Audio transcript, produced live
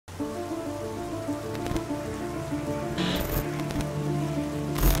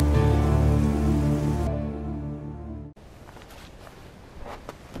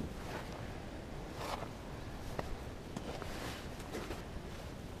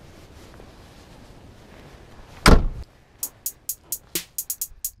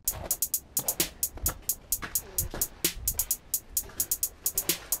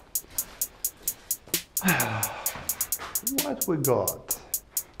what we got?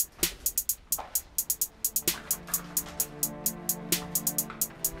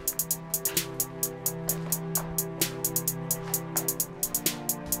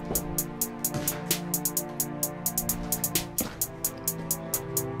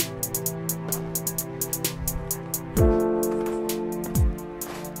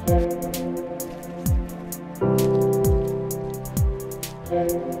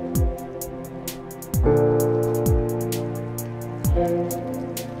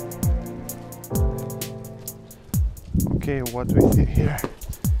 Okay, what we see here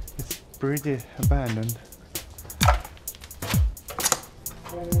is pretty abandoned.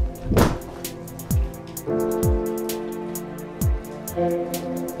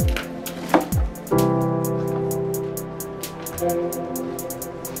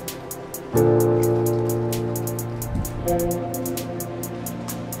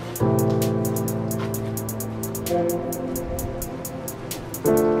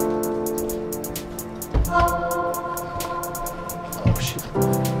 Oh shit.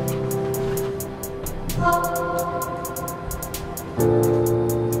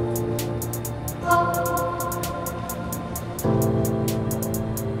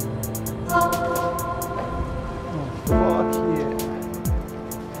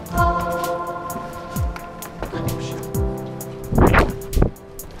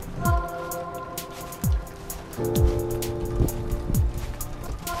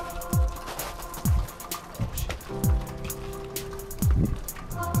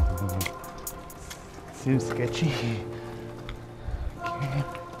 Seems sketchy. Okay.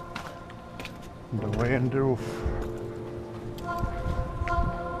 The way on the roof.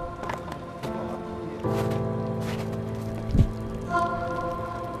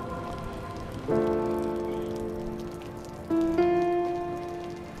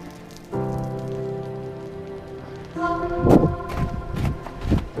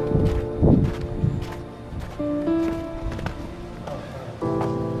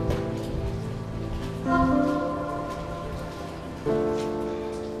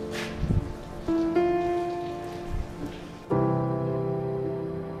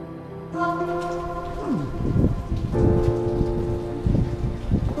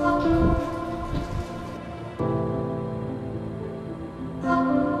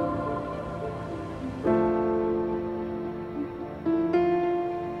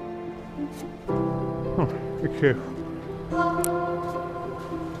 Be careful.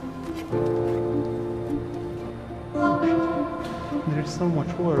 There's so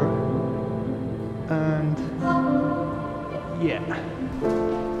much water, and yeah.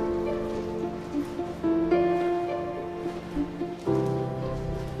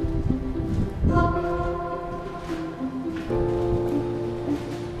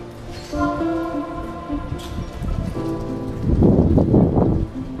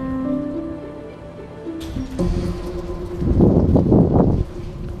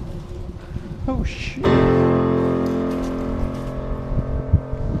 Oh shit.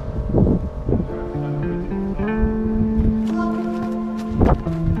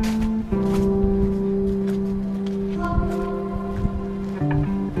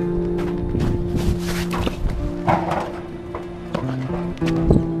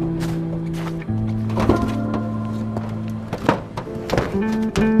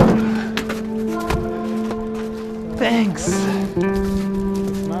 Thanks.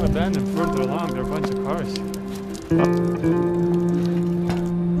 It's not abandoned. Further along, there are a bunch of cars.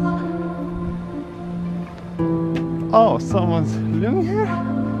 Oh, someone's living here?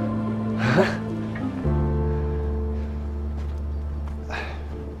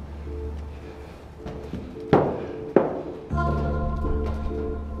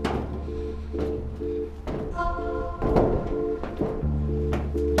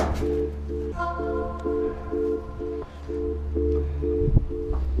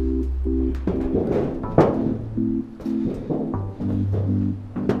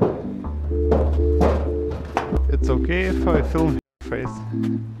 It's okay if I film your face.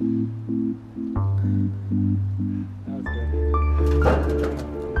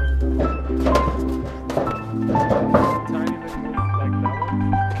 Tiny bit move like that one.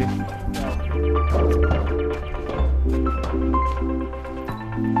 Okay.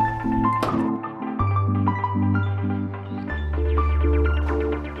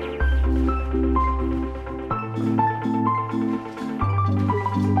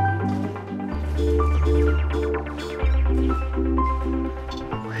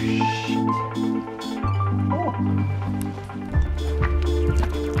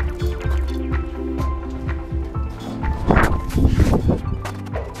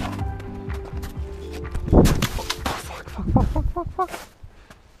 Fuck.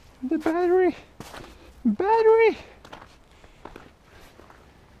 The battery! Battery!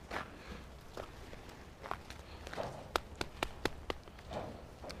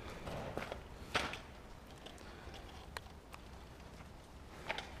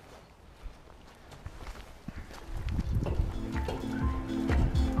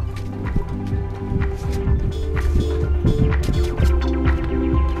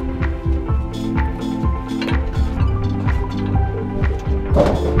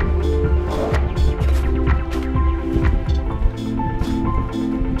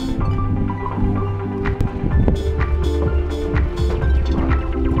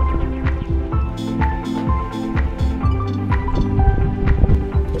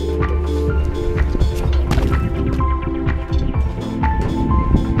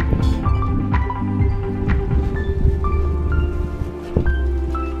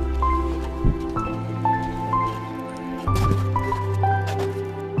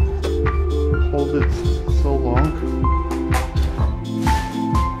 Hold it so long.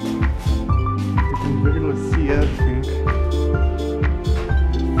 You can barely see everything.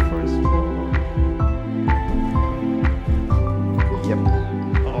 First floor. Yep.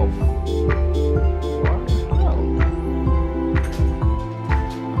 Oh. What the hell?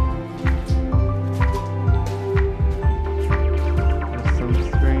 There's some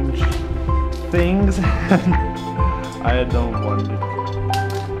strange things. I don't want it.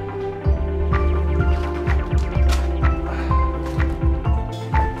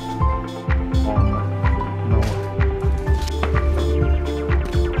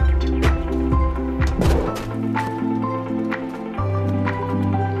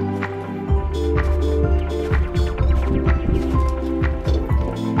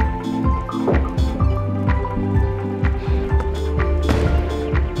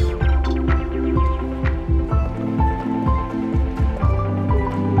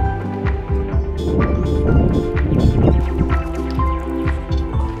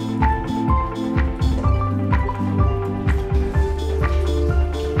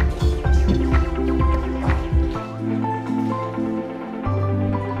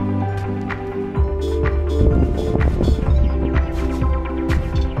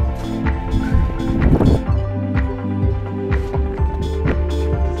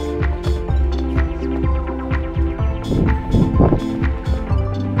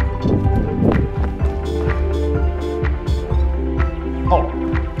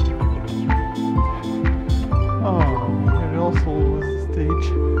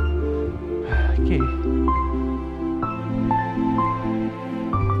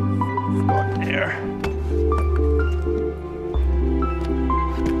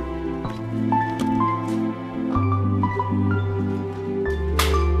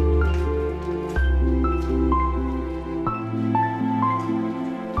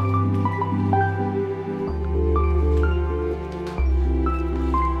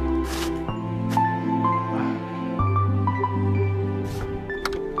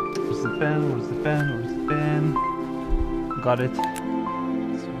 Where's the pen? Where's the pen? Got it.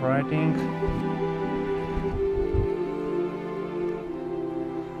 It's writing.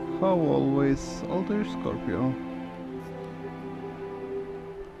 How always, Alter Scorpio.